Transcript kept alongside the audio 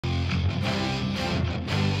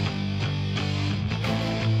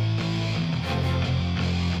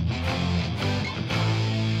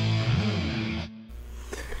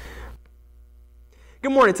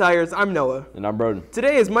Good morning, Tigers. I'm Noah. And I'm Broden.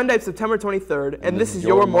 Today is Monday, September 23rd, and this is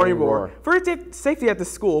your Morning Roar. For safety at the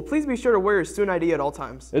school, please be sure to wear your student ID at all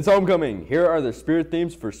times. It's homecoming. Here are the spirit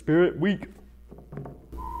themes for Spirit Week.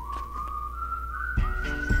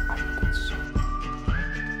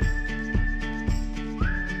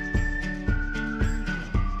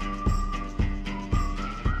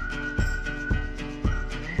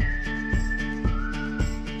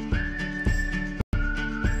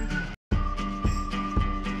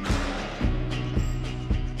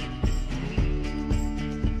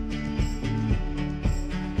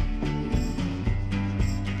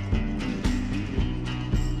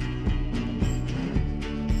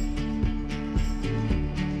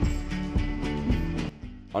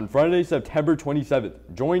 On Friday, September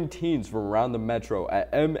 27th, join teens from around the metro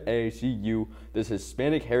at MACU this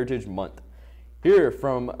Hispanic Heritage Month. Hear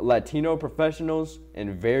from Latino professionals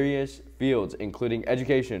in various fields, including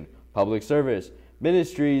education, public service,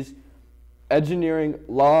 ministries, engineering,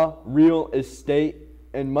 law, real estate,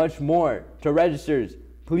 and much more. To register,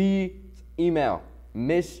 please email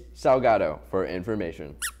Ms. Salgado for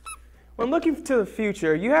information. When looking to the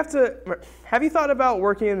future, have you thought about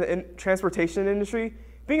working in the transportation industry?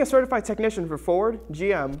 Being a certified technician for Ford,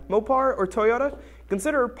 GM, Mopar, or Toyota,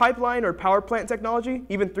 consider pipeline or power plant technology,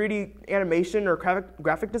 even 3D animation or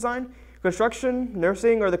graphic design, construction,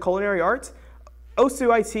 nursing, or the culinary arts.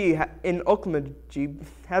 OSU IT in Oklahoma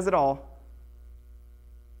has it all.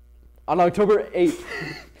 On October 8th,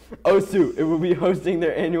 OSU will be hosting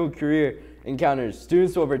their annual career encounters.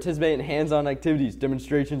 Students will participate in hands-on activities,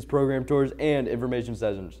 demonstrations, program tours, and information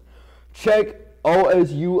sessions. Check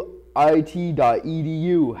OSU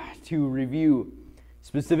it.edu to review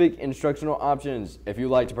specific instructional options. If you'd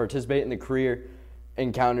like to participate in the Career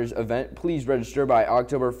Encounters event, please register by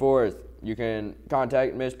October 4th. You can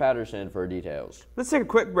contact Ms. Patterson for details. Let's take a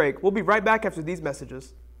quick break. We'll be right back after these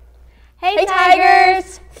messages. Hey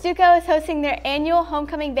Tigers! Stuco is hosting their annual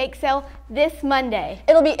homecoming bake sale this Monday.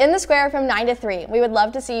 It'll be in the square from 9 to 3. We would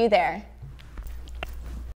love to see you there.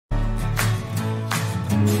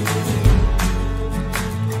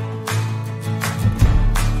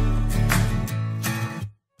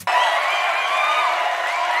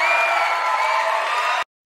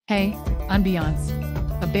 Hey, I'm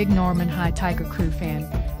Beyonce, a big Norman High Tiger Crew fan,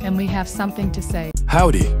 and we have something to say.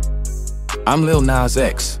 Howdy, I'm Lil Nas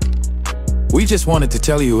X. We just wanted to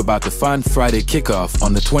tell you about the Fun Friday kickoff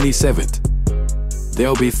on the 27th.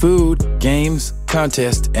 There'll be food, games,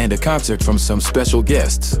 contest, and a concert from some special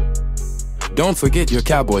guests. Don't forget your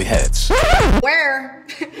cowboy hats. Where?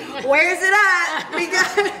 Where's it at? We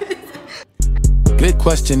got it. Good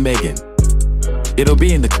question, Megan. It'll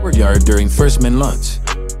be in the courtyard during freshman lunch.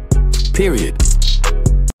 Period.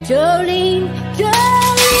 Dolly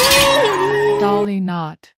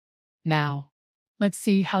not. Now, let's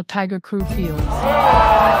see how Tiger Crew feels.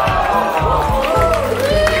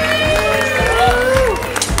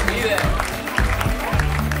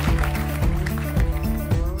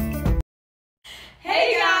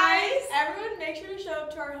 Hey guys! Everyone make sure to show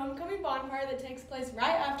up to our homecoming bonfire that takes place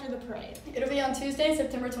right after the parade. It'll be on Tuesday,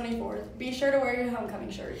 September 24th. Be sure to wear your homecoming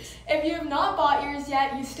shirts. If you have not bought yours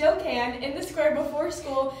yet, you still can in the square before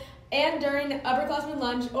school and during upperclassmen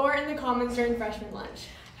lunch or in the commons during freshman lunch.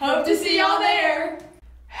 Hope to see y'all there!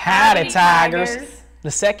 Howdy, Tigers!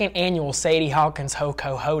 The second annual Sadie Hawkins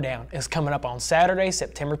Ho-Co Hoedown is coming up on Saturday,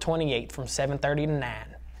 September 28th from 7:30 to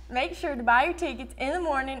 9. Make sure to buy your tickets in the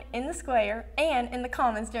morning in the square and in the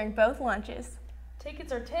commons during both lunches.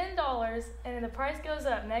 Tickets are $10 and the price goes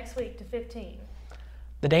up next week to $15.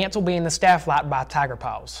 The dance will be in the staff lot by Tiger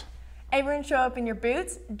Paws. Everyone show up in your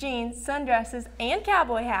boots, jeans, sundresses, and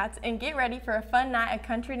cowboy hats and get ready for a fun night of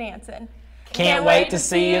country dancing. Can't wait to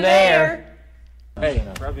see you there. Hey,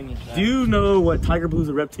 do you know what Tiger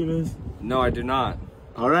Palooza rep team is? No, I do not.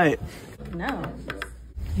 All right. No.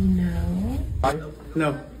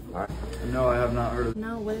 No. No, I have not heard of.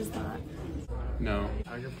 No, what is that? No.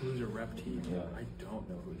 Tiger Palooza rep team. Yeah. I don't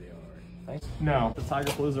know who they are. Thanks. No. The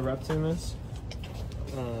Tiger Palooza rep team is?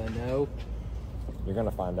 No. You're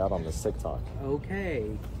gonna find out on this TikTok.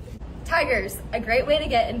 Okay. Tigers, a great way to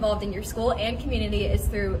get involved in your school and community is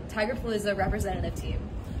through Tiger Palooza representative team.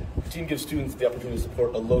 The team gives students the opportunity to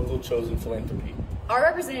support a local chosen philanthropy. Our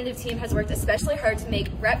representative team has worked especially hard to make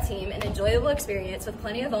Rep Team an enjoyable experience with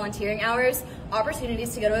plenty of volunteering hours,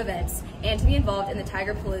 opportunities to go to events, and to be involved in the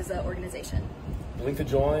Tiger Palooza organization. The link to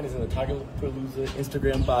join is in the Tiger Palooza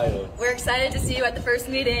Instagram bio. We're excited to see you at the first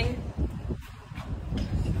meeting.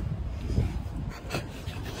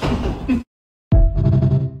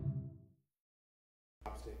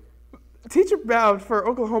 Teachers Teacher Bound for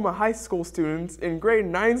Oklahoma high school students in grade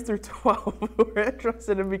 9 through 12 who are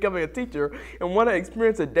interested in becoming a teacher and want to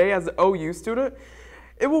experience a day as an OU student.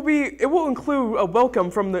 It will include a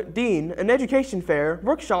welcome from the dean, an education fair,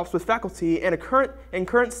 workshops with faculty and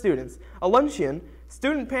current students, a luncheon,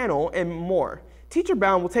 student panel, and more. Teacher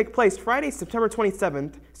Bound will take place Friday, September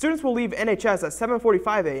 27th. Students will leave NHS at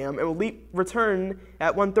 7:45 a.m. and will return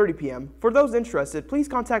at 1:30 p.m. For those interested, please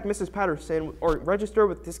contact Mrs. Patterson or register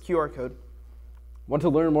with this QR code. Want to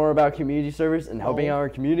learn more about community service and helping our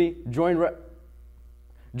community? Join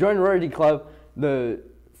Rarity Club. The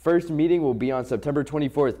first meeting will be on September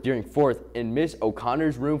 24th during 4th in Miss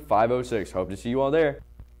O'Connor's room 506. Hope to see you all there.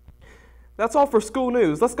 That's all for school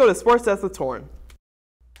news. Let's go to Sports Desk with Torrin.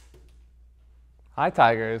 Hi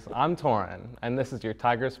Tigers, I'm Torrin, and this is your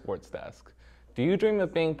Tiger Sports Desk. Do you dream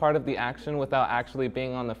of being part of the action without actually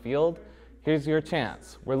being on the field? Here's your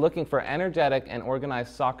chance. We're looking for energetic and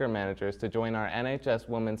organized soccer managers to join our NHS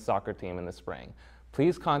women's soccer team in the spring.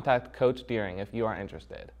 Please contact Coach Deering if you are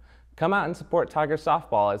interested. Come out and support Tiger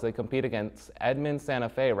softball as they compete against Edmond Santa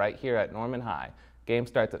Fe right here at Norman High. Game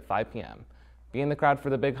starts at 5 p.m. Be in the crowd for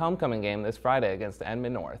the big homecoming game this Friday against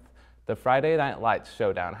Edmond North. The Friday Night Lights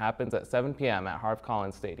showdown happens at 7 p.m. at Harv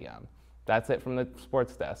Collins Stadium. That's it from the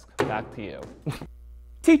sports desk. Back to you.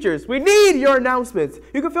 Teachers, we need your announcements.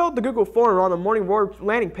 You can fill out the Google form on the Morning Roar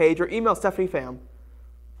landing page or email Stephanie Pham.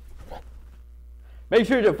 Make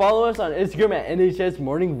sure to follow us on Instagram at NHS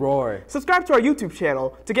Morning Roar. Subscribe to our YouTube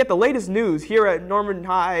channel to get the latest news here at Norman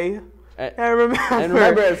High. And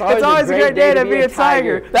remember, it's always a great day to be a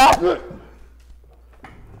Tiger.